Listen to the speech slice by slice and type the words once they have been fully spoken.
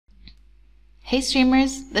Hey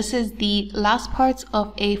streamers, this is the last part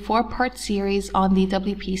of a 4-part series on the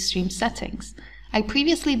WpStream settings. I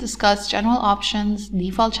previously discussed general options,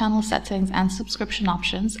 default channel settings, and subscription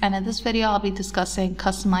options, and in this video I'll be discussing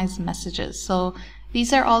customized messages. So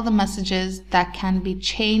these are all the messages that can be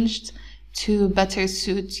changed to better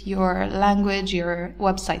suit your language, your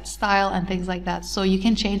website style, and things like that. So you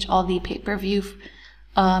can change all the pay-per-view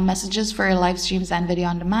messages for your live streams and video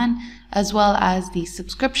on demand, as well as the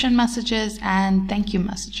subscription messages and thank you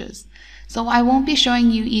messages. So I won't be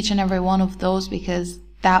showing you each and every one of those because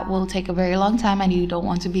that will take a very long time and you don't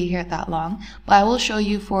want to be here that long, but I will show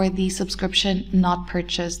you for the subscription not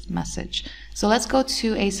purchased message. So let's go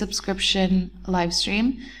to a subscription live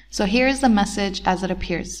stream. So here is the message as it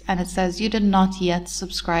appears, and it says you did not yet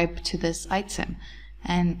subscribe to this item,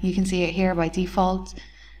 and you can see it here by default.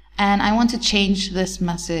 And I want to change this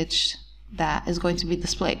message that is going to be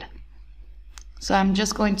displayed. So I'm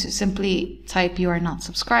just going to simply type you are not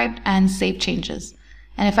subscribed and save changes.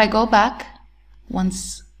 And if I go back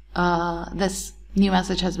once this new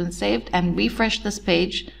message has been saved and refresh this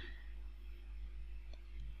page,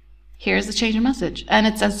 here's the change in message. And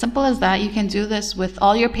it's as simple as that. You can do this with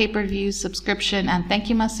all your pay-per-view, subscription, and thank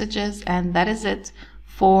you messages, and that is it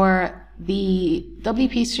for the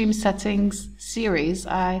WpStream settings series.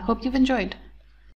 I hope you've enjoyed.